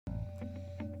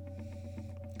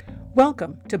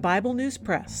Welcome to Bible News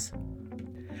Press.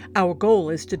 Our goal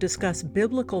is to discuss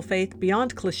biblical faith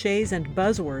beyond cliches and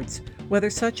buzzwords, whether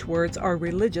such words are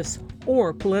religious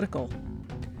or political.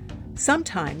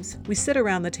 Sometimes we sit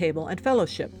around the table and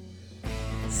fellowship.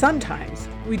 Sometimes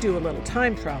we do a little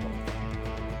time travel.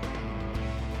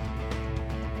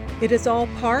 It is all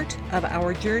part of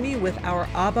our journey with our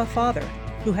Abba Father,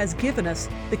 who has given us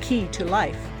the key to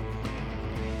life.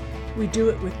 We do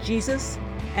it with Jesus,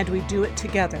 and we do it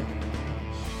together.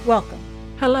 Welcome.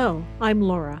 Hello, I'm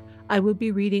Laura. I will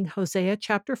be reading Hosea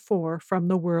chapter 4 from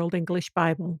the World English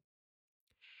Bible.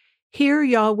 Hear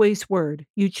Yahweh's word,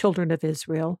 you children of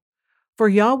Israel, for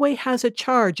Yahweh has a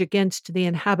charge against the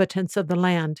inhabitants of the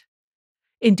land.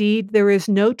 Indeed, there is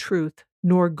no truth,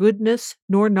 nor goodness,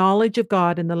 nor knowledge of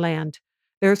God in the land.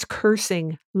 There's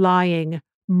cursing, lying,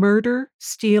 murder,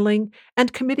 stealing,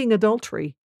 and committing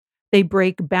adultery. They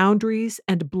break boundaries,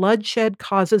 and bloodshed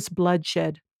causes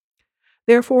bloodshed.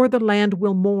 Therefore the land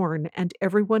will mourn, and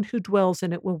everyone who dwells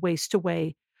in it will waste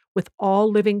away, with all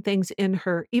living things in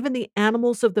her, even the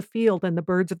animals of the field and the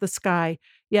birds of the sky.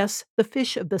 Yes, the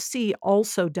fish of the sea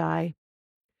also die.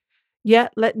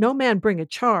 Yet let no man bring a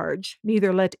charge,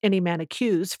 neither let any man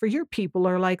accuse, for your people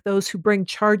are like those who bring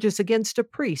charges against a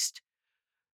priest.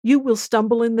 You will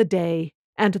stumble in the day,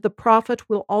 and the prophet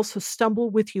will also stumble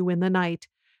with you in the night,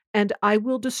 and I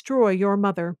will destroy your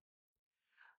mother.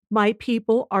 My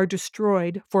people are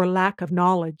destroyed for lack of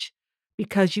knowledge.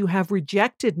 Because you have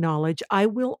rejected knowledge, I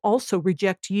will also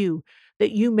reject you,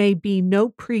 that you may be no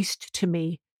priest to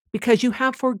me. Because you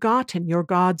have forgotten your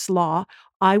God's law,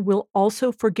 I will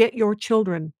also forget your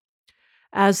children.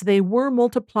 As they were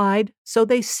multiplied, so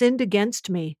they sinned against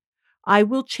me. I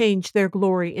will change their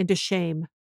glory into shame.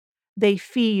 They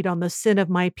feed on the sin of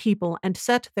my people and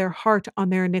set their heart on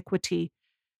their iniquity.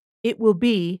 It will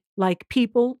be like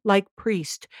people, like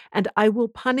priest, and I will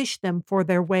punish them for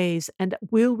their ways and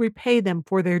will repay them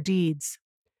for their deeds.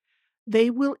 They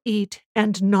will eat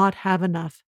and not have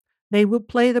enough. They will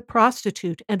play the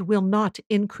prostitute and will not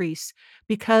increase,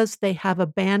 because they have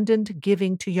abandoned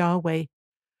giving to Yahweh.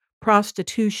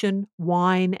 Prostitution,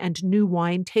 wine, and new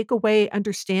wine take away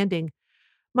understanding.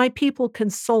 My people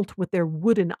consult with their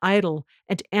wooden idol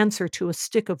and answer to a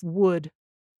stick of wood.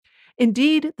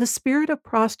 Indeed, the spirit of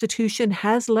prostitution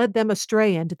has led them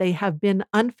astray, and they have been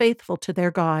unfaithful to their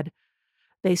God.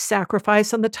 They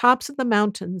sacrifice on the tops of the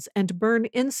mountains and burn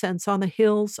incense on the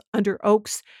hills, under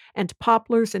oaks and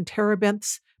poplars and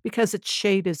terebinths, because its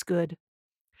shade is good.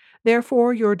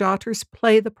 Therefore, your daughters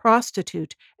play the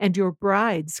prostitute, and your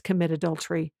brides commit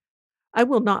adultery. I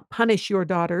will not punish your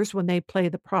daughters when they play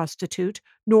the prostitute,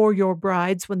 nor your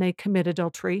brides when they commit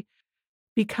adultery,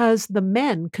 because the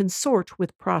men consort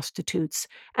with prostitutes,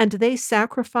 and they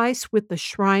sacrifice with the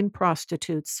shrine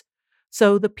prostitutes.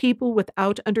 So the people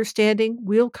without understanding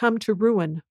will come to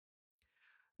ruin.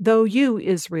 Though you,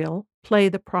 Israel, play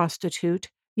the prostitute,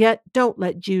 yet don't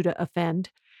let Judah offend,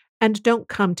 and don't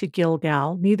come to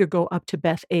Gilgal, neither go up to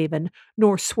Beth Aven,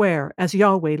 nor swear, as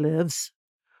Yahweh lives.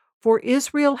 For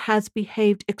Israel has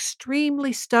behaved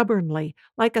extremely stubbornly,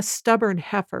 like a stubborn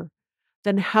heifer.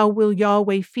 Then how will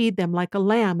Yahweh feed them like a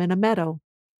lamb in a meadow?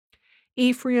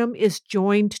 Ephraim is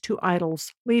joined to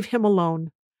idols. Leave him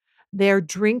alone. Their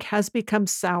drink has become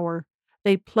sour.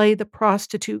 They play the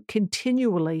prostitute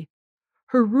continually.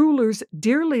 Her rulers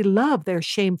dearly love their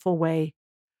shameful way.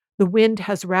 The wind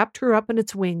has wrapped her up in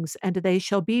its wings, and they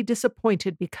shall be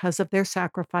disappointed because of their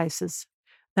sacrifices.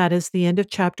 That is the end of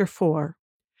chapter 4.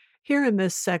 Here in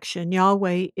this section,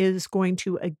 Yahweh is going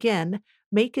to again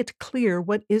make it clear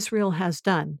what Israel has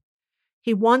done.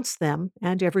 He wants them,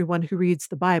 and everyone who reads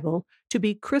the Bible, to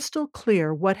be crystal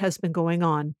clear what has been going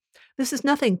on. This is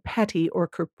nothing petty or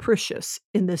capricious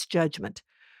in this judgment.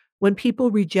 When people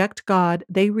reject God,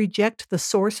 they reject the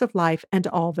source of life and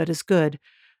all that is good.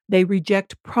 They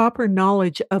reject proper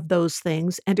knowledge of those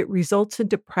things, and it results in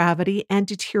depravity and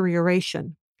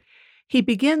deterioration. He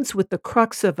begins with the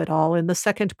crux of it all in the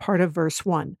second part of verse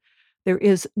 1. There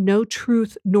is no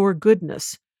truth nor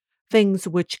goodness, things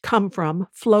which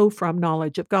flow from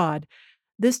knowledge of God.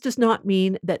 This does not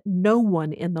mean that no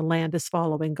one in the land is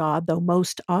following God, though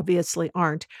most obviously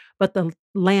aren't, but the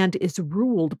land is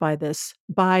ruled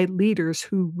by leaders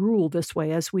who rule this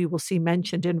way, as we will see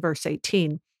mentioned in verse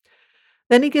 18.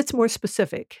 Then he gets more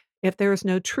specific. If there is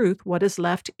no truth, what is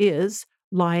left is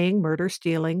lying, murder,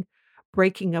 stealing,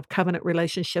 breaking of covenant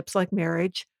relationships like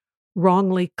marriage,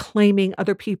 wrongly claiming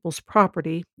other people's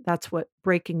property. That's what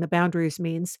breaking the boundaries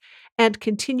means. And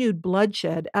continued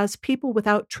bloodshed, as people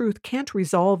without truth can't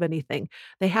resolve anything.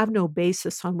 They have no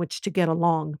basis on which to get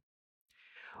along.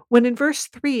 When in verse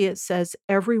 3 it says,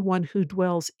 everyone who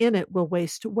dwells in it will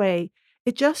waste away,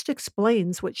 it just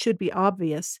explains what should be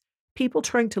obvious. People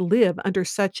trying to live under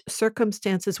such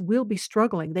circumstances will be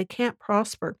struggling. They can't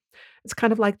prosper. It's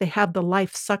kind of like they have the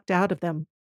life sucked out of them.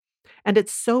 And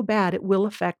it's so bad it will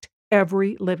affect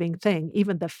every living thing,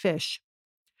 even the fish.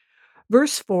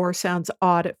 Verse 4 sounds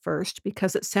odd at first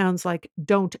because it sounds like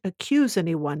don't accuse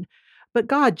anyone, but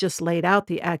God just laid out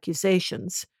the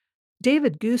accusations.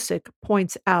 David Gusick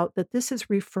points out that this is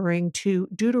referring to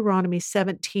Deuteronomy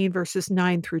 17, verses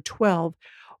 9 through 12,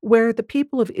 where the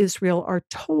people of Israel are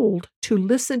told to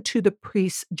listen to the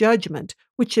priest's judgment,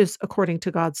 which is according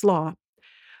to God's law.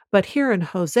 But here in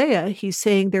Hosea, he's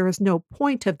saying there is no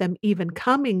point of them even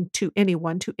coming to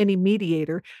anyone, to any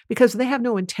mediator, because they have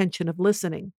no intention of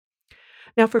listening.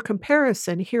 Now, for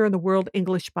comparison, here in the World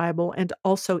English Bible and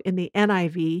also in the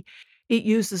NIV, it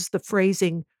uses the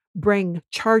phrasing bring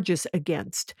charges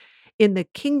against. In the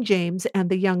King James and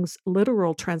the Young's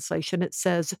literal translation, it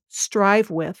says strive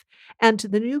with, and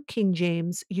the New King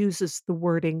James uses the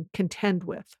wording contend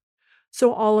with.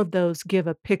 So all of those give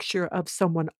a picture of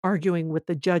someone arguing with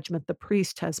the judgment the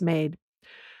priest has made.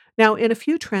 Now, in a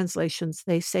few translations,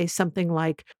 they say something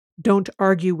like, don't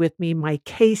argue with me, my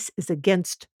case is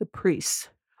against the priests,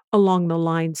 along the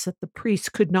lines that the priests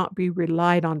could not be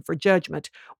relied on for judgment,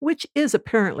 which is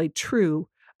apparently true,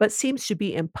 but seems to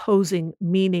be imposing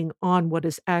meaning on what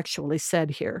is actually said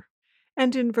here.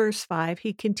 And in verse 5,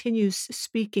 he continues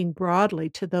speaking broadly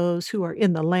to those who are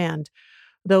in the land.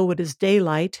 Though it is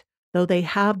daylight, though they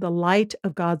have the light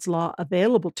of God's law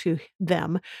available to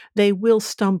them, they will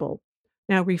stumble.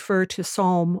 Now refer to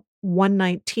Psalm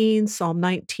 119, Psalm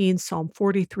 19, Psalm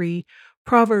 43,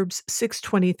 Proverbs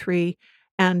 6:23,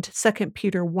 and 2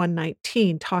 Peter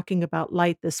 1:19 talking about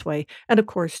light this way. And of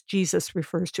course, Jesus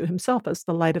refers to himself as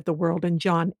the light of the world in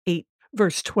John 8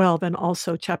 verse 12 and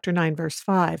also chapter 9 verse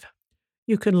 5.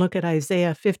 You can look at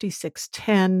Isaiah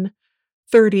 56:10,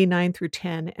 39 through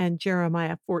 10, and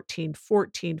Jeremiah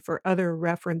 14:14 for other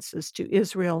references to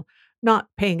Israel not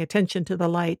paying attention to the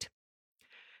light.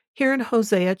 Here in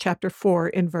Hosea chapter 4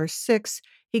 in verse 6,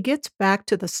 he gets back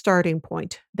to the starting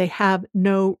point. They have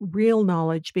no real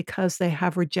knowledge because they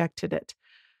have rejected it.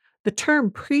 The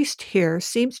term priest here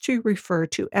seems to refer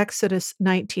to Exodus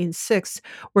 19:6,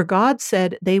 where God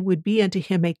said they would be unto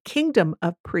him a kingdom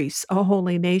of priests, a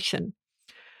holy nation.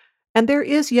 And there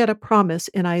is yet a promise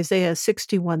in Isaiah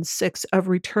 61:6 of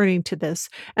returning to this.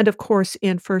 And of course,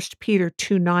 in 1 Peter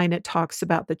 2:9, it talks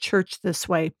about the church this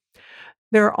way.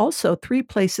 There are also three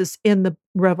places in the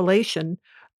Revelation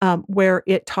where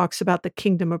it talks about the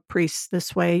kingdom of priests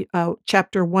this way,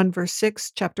 chapter 1, verse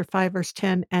 6, chapter 5, verse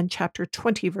 10, and chapter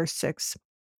 20, verse 6.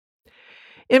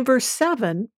 In verse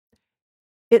 7,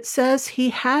 it says, he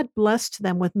had blessed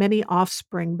them with many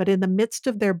offspring, but in the midst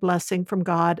of their blessing from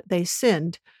God, they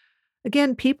sinned.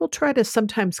 Again, people try to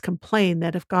sometimes complain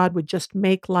that if God would just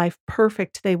make life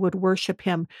perfect, they would worship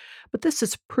him. But this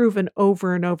is proven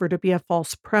over and over to be a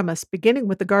false premise, beginning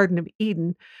with the Garden of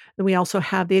Eden. And we also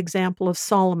have the example of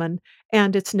Solomon,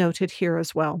 and it's noted here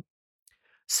as well.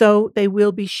 So they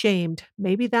will be shamed.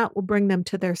 Maybe that will bring them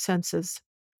to their senses.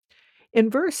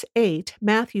 In verse 8,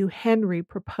 Matthew Henry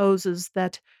proposes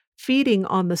that feeding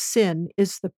on the sin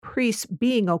is the priest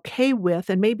being okay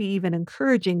with and maybe even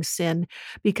encouraging sin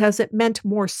because it meant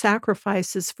more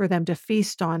sacrifices for them to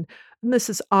feast on. And this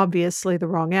is obviously the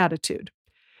wrong attitude.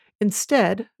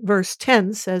 Instead, verse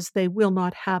 10 says they will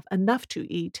not have enough to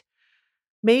eat.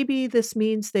 Maybe this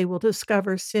means they will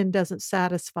discover sin doesn't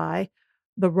satisfy.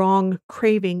 The wrong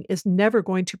craving is never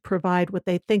going to provide what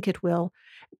they think it will,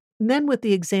 and then with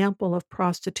the example of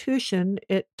prostitution,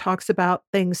 it talks about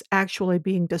things actually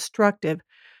being destructive,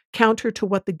 counter to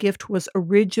what the gift was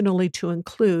originally to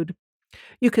include.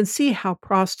 You can see how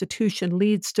prostitution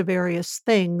leads to various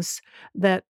things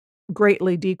that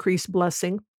greatly decrease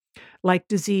blessing, like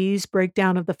disease,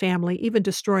 breakdown of the family, even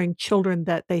destroying children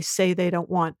that they say they don't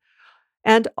want.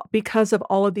 And because of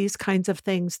all of these kinds of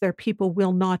things, their people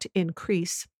will not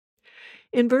increase.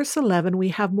 In verse 11, we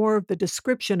have more of the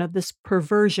description of this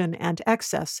perversion and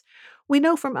excess. We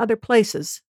know from other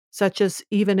places, such as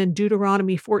even in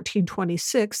Deuteronomy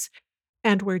 14:26,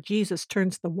 and where Jesus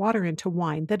turns the water into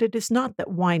wine, that it is not that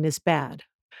wine is bad.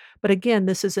 But again,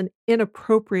 this is an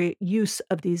inappropriate use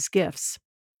of these gifts.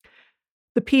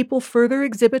 The people further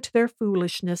exhibit their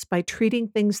foolishness by treating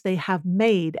things they have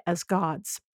made as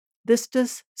gods. This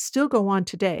does still go on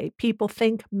today. People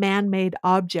think man made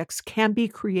objects can be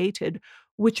created,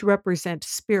 which represent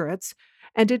spirits,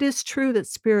 And it is true that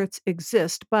spirits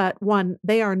exist, but one,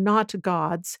 they are not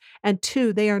gods, and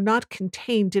two, they are not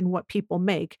contained in what people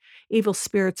make. Evil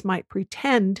spirits might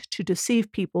pretend to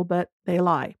deceive people, but they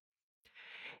lie.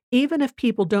 Even if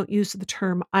people don't use the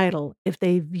term idol, if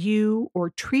they view or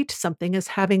treat something as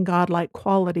having godlike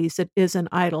qualities, it is an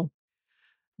idol.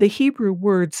 The Hebrew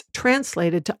words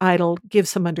translated to idol give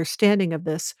some understanding of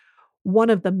this.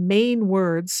 One of the main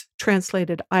words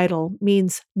translated idol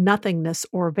means nothingness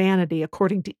or vanity,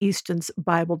 according to Easton's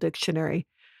Bible Dictionary.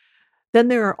 Then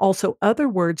there are also other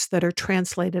words that are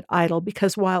translated idol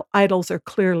because while idols are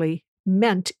clearly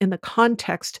meant in the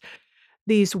context,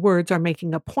 these words are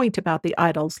making a point about the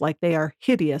idols, like they are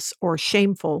hideous or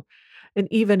shameful. And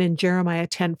even in Jeremiah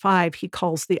 10:5, he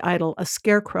calls the idol a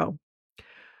scarecrow.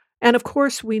 And of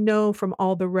course, we know from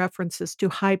all the references to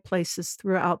high places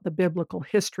throughout the biblical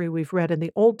history we've read in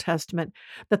the Old Testament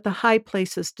that the high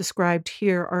places described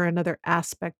here are another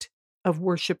aspect of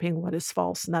worshiping what is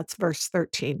false, and that's verse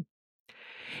 13.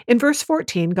 In verse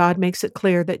 14, God makes it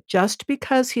clear that just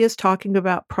because he is talking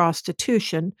about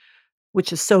prostitution,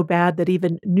 which is so bad that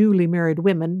even newly married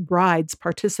women, brides,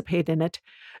 participate in it,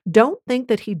 don't think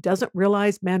that he doesn't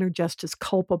realize men are just as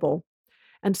culpable,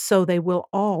 and so they will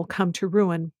all come to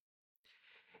ruin.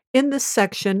 In this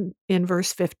section, in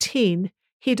verse 15,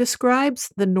 he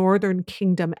describes the northern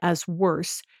kingdom as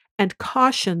worse and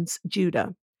cautions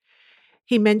Judah.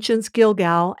 He mentions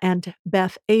Gilgal and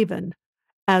Beth Aven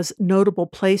as notable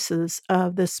places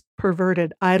of this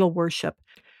perverted idol worship.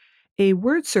 A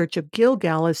word search of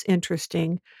Gilgal is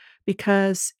interesting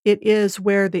because it is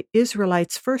where the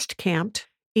Israelites first camped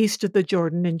east of the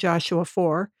Jordan in Joshua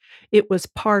 4. It was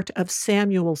part of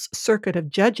Samuel's circuit of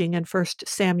judging in 1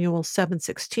 Samuel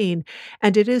 7:16,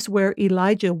 and it is where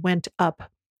Elijah went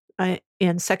up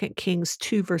in 2 Kings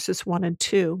 2 verses 1 and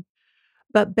 2.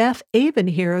 But Beth Aven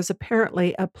here is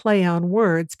apparently a play on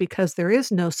words because there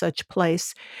is no such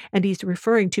place, and he's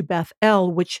referring to Beth El,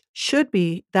 which should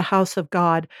be the house of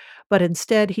God, but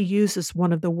instead he uses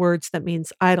one of the words that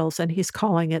means idols, and he's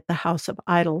calling it the house of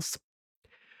idols.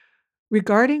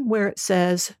 Regarding where it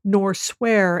says, nor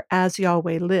swear as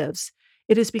Yahweh lives,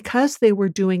 it is because they were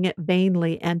doing it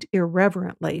vainly and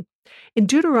irreverently. In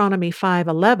Deuteronomy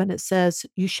 5:11, it says,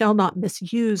 you shall not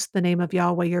misuse the name of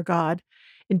Yahweh your God.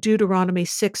 In Deuteronomy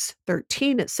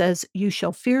 6:13, it says, you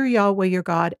shall fear Yahweh your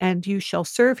God, and you shall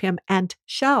serve him, and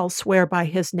shall swear by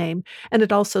his name. And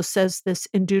it also says this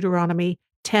in Deuteronomy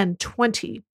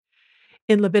 10:20.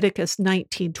 In Leviticus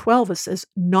 19:12, it says,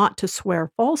 not to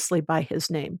swear falsely by his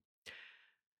name.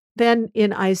 Then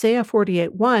in Isaiah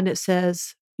 48:1, it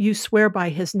says, you swear by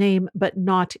his name, but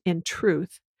not in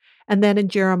truth. And then in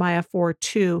Jeremiah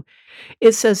 4:2,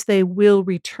 it says they will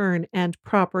return and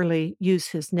properly use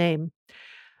his name.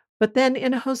 But then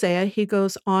in Hosea, he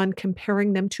goes on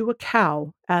comparing them to a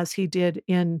cow, as he did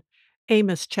in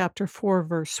Amos chapter 4,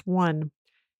 verse 1.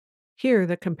 Here,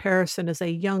 the comparison is a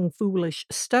young, foolish,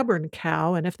 stubborn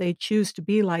cow, and if they choose to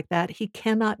be like that, he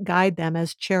cannot guide them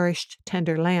as cherished,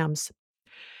 tender lambs.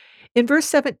 In verse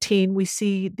 17, we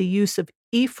see the use of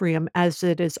Ephraim as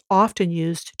it is often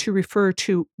used to refer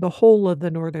to the whole of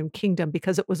the northern kingdom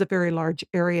because it was a very large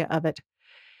area of it.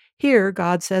 Here,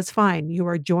 God says, fine, you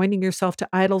are joining yourself to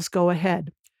idols, go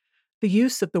ahead. The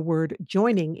use of the word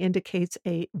joining indicates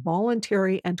a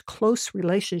voluntary and close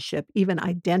relationship, even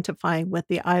identifying with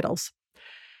the idols.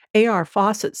 A.R.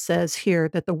 Fawcett says here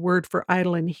that the word for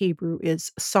idol in Hebrew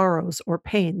is sorrows or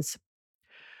pains.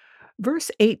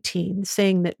 Verse 18,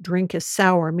 saying that drink is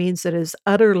sour, means that it is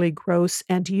utterly gross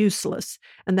and useless,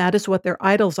 and that is what their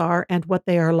idols are and what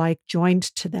they are like joined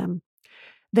to them.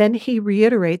 Then he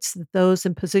reiterates that those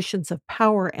in positions of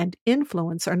power and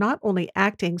influence are not only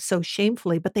acting so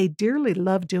shamefully, but they dearly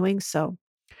love doing so.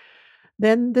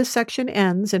 Then this section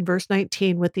ends in verse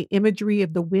 19 with the imagery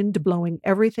of the wind blowing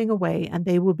everything away, and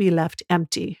they will be left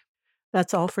empty.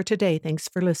 That's all for today. Thanks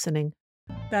for listening.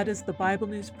 That is the Bible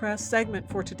News Press segment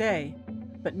for today,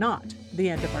 but not the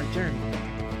end of our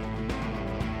journey.